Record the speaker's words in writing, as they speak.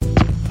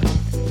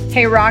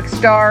Hey, rock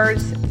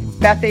stars.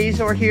 Beth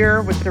Azor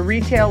here with the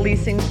Retail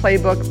Leasing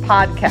Playbook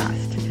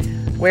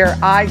podcast, where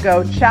I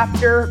go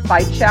chapter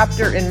by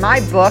chapter in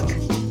my book.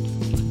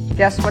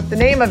 Guess what the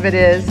name of it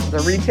is? The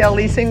Retail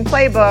Leasing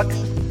Playbook,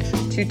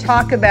 to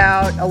talk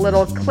about a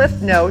little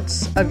cliff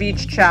notes of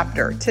each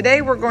chapter.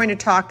 Today we're going to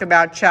talk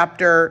about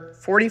chapter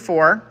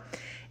 44,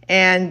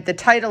 and the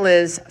title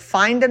is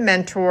Find a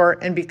Mentor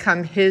and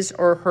Become His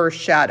or Her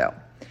Shadow.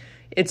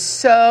 It's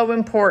so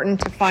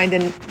important to find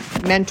a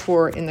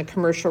mentor in the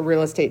commercial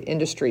real estate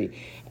industry.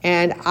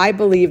 And I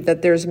believe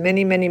that there's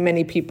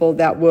many people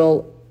that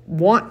will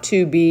want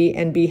to be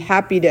and be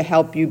happy to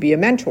help you be a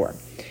mentor.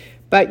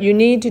 But you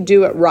need to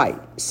do it right.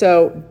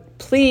 So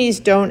please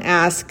don't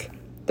ask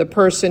the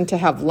person to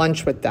have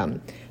lunch with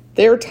them.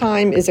 Their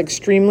time is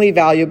extremely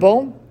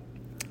valuable,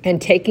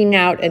 and taking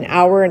out an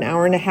hour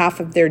and a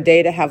half of their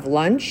day to have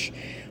lunch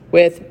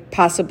with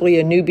possibly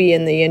a newbie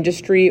in the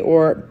industry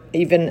or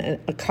even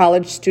a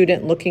college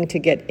student looking to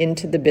get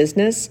into the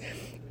business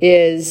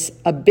is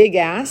a big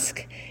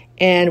ask,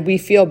 and we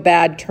feel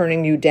bad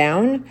turning you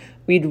down.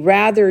 We'd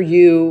rather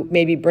you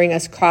maybe bring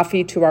us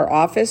coffee to our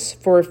office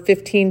for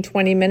 15,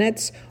 20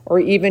 minutes, or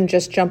even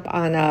just jump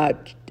on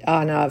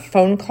a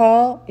phone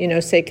call,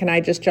 say, can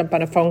I just jump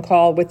on a phone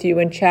call with you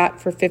and chat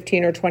for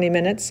 15 or 20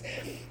 minutes?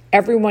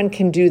 Everyone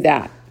can do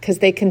that because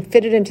they can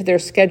fit it into their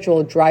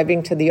schedule,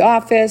 driving to the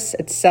office,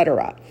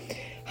 etc.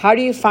 How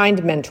do you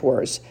find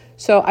mentors?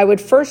 So I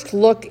would first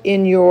look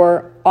in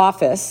your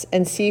office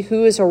and see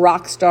who is a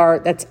rock star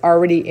that's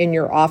already in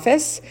your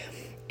office,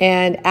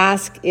 and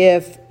ask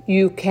if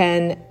you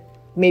can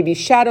maybe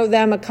shadow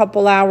them a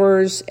couple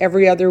hours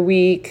every other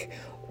week,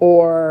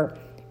 or,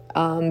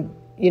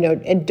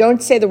 and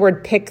don't say the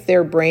word pick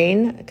their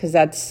brain, because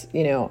that's,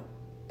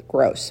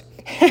 gross.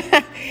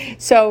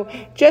 So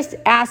just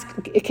ask,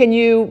 can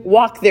you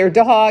walk their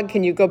dog?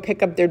 Can you go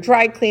pick up their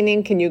dry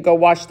cleaning? Can you go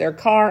wash their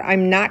car?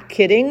 I'm not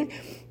kidding.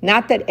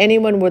 Not that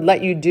anyone would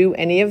let you do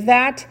any of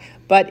that,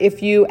 but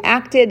if you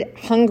acted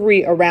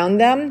hungry around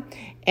them,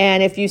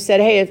 and if you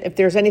said, hey, if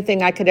there's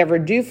anything I could ever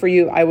do for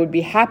you, I would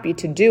be happy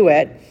to do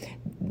it.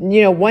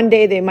 One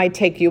day they might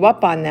take you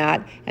up on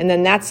that. And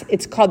then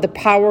it's called the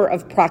power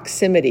of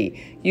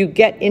proximity. You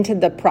get into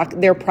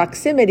their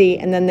proximity,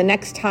 and then the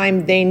next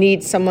time they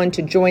need someone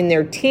to join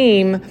their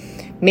team,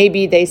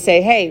 maybe they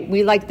say, hey,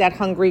 we like that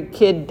hungry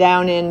kid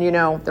down in,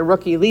 the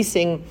rookie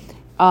leasing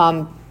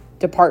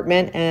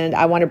department, and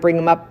I want to bring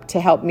them up to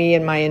help me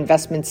and my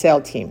investment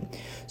sale team.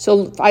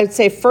 So I'd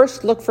say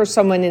first look for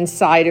someone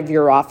inside of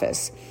your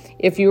office.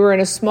 If you were in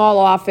a small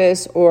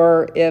office,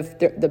 or if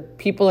the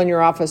people in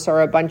your office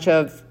are a bunch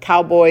of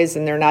cowboys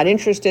and they're not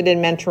interested in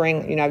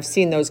mentoring, I've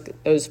seen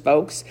those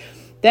folks,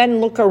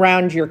 then look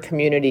around your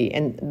community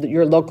and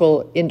your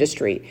local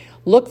industry.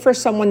 Look for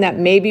someone that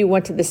maybe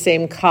went to the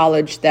same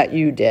college that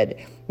you did.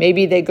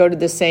 Maybe they go to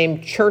the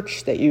same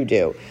church that you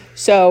do.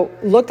 So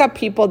look up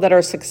people that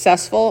are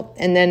successful,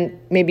 and then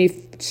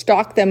maybe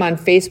stalk them on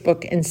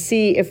Facebook and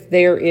see if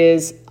there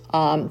is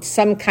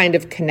some kind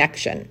of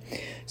connection.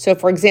 So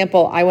for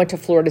example, I went to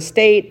Florida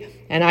State,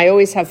 and I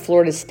always have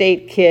Florida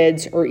State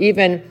kids or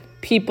even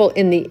people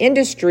in the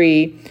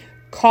industry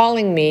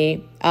calling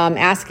me,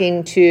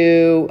 asking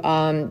to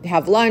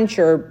have lunch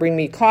or bring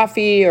me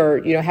coffee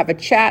or, have a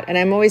chat. And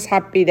I'm always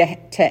happy to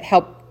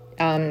help.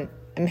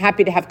 I'm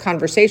happy to have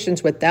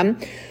conversations with them.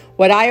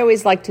 What I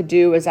always like to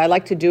do is I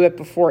like to do it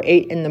before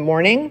 8 in the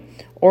morning,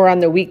 or on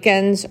the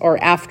weekends,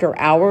 or after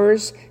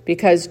hours,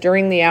 because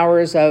during the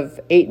hours of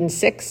 8 and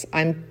 6,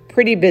 I'm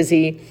pretty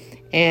busy.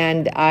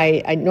 And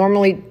I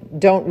normally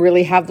don't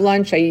really have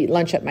lunch. I eat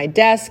lunch at my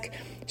desk.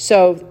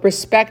 So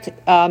respect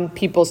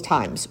people's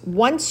times.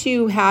 Once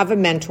you have a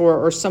mentor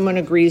or someone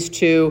agrees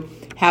to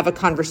have a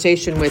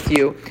conversation with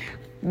you,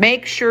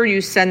 make sure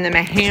you send them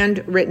a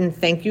handwritten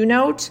thank you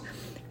note,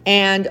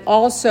 and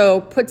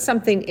also put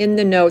something in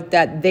the note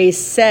that they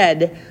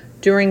said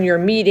during your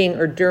meeting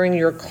or during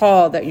your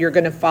call that you're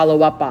going to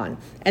follow up on.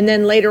 And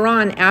then later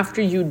on,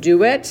 after you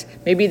do it,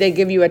 maybe they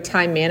give you a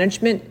time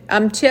management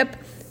tip.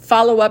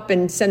 Follow up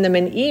and send them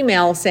an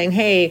email saying,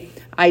 hey,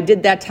 I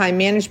did that time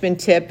management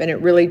tip and it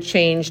really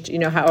changed,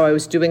 how I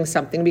was doing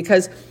something.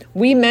 Because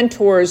we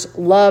mentors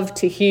love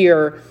to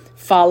hear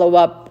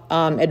follow-up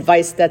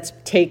advice that's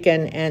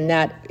taken and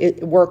that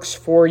it works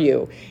for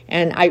you.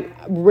 And I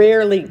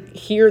rarely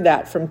hear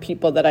that from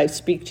people that I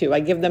speak to. I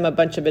give them a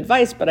bunch of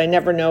advice, but I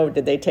never know,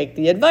 did they take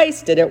the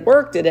advice? Did it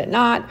work? Did it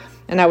not?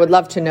 And I would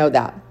love to know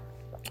that.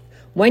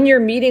 When you're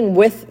meeting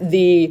with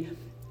the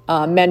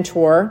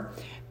mentor,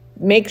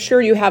 make sure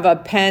you have a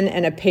pen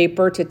and a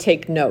paper to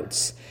take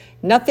notes.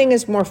 Nothing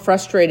is more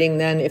frustrating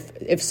than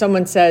if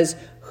someone says,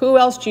 who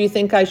else do you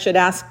think I should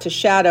ask to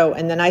shadow?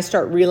 And then I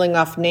start reeling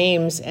off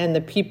names, and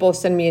the people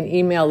send me an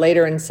email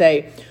later and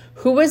say,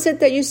 who is it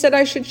that you said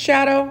I should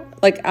shadow?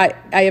 I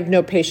have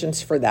no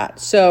patience for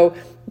that. So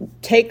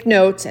take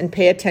notes and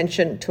pay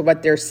attention to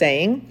what they're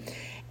saying.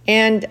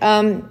 And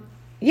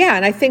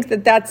and I think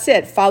that's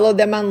it. Follow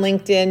them on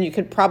LinkedIn. You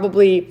could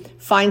probably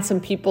find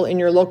some people in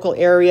your local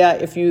area.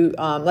 If you,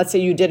 let's say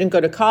you didn't go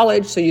to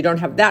college, so you don't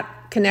have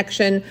that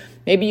connection.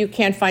 Maybe you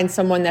can't find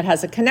someone that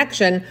has a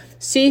connection.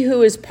 See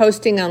who is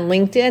posting on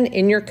LinkedIn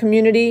in your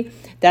community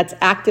that's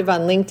active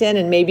on LinkedIn,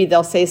 and maybe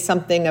they'll say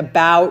something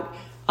about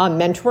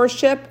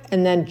mentorship,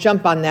 and then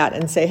jump on that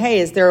and say, hey,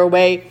 is there a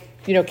way,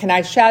 can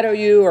I shadow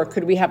you, or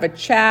could we have a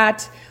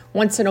chat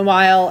once in a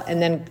while,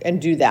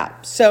 and do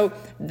that. So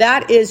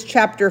that is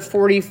chapter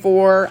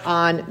 44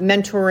 on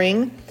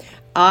mentoring.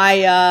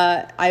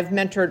 I've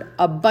mentored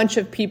a bunch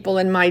of people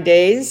in my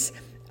days.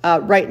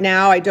 Right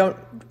now, I don't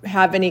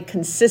have any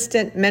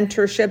consistent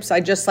mentorships. I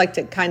just like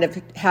to kind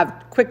of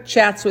have quick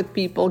chats with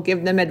people,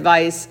 give them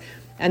advice,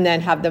 and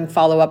then have them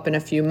follow up in a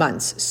few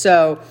months.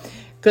 So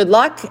good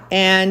luck,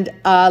 and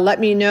let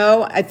me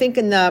know. I think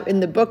in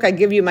the book, I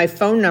give you my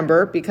phone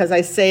number, because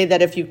I say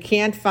that if you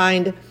can't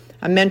find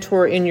a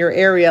mentor in your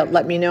area,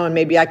 let me know, and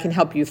maybe I can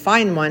help you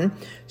find one.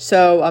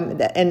 So,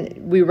 and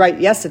we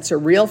write, yes, it's a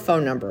real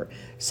phone number.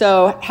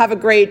 So have a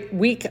great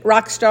week,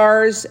 rock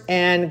stars,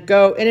 and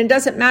go. And it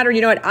doesn't matter.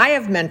 You know what? I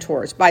have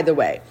mentors, by the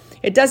way.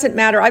 It doesn't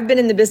matter. I've been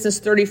in the business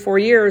 34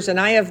 years, and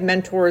I have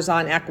mentors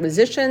on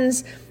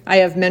acquisitions. I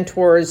have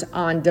mentors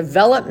on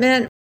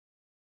development.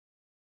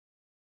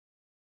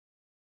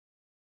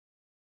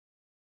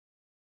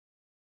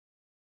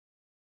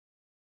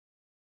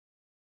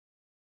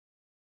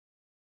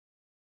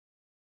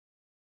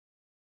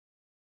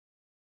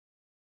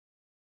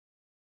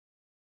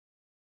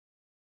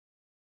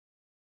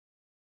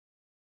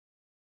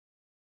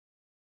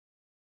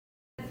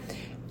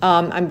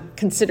 I'm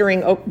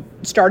considering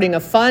starting a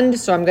fund,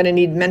 so I'm going to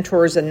need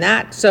mentors in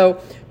that.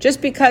 So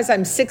just because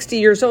I'm 60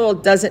 years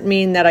old doesn't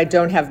mean that I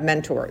don't have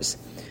mentors.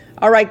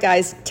 All right,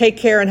 guys, take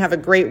care and have a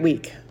great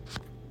week.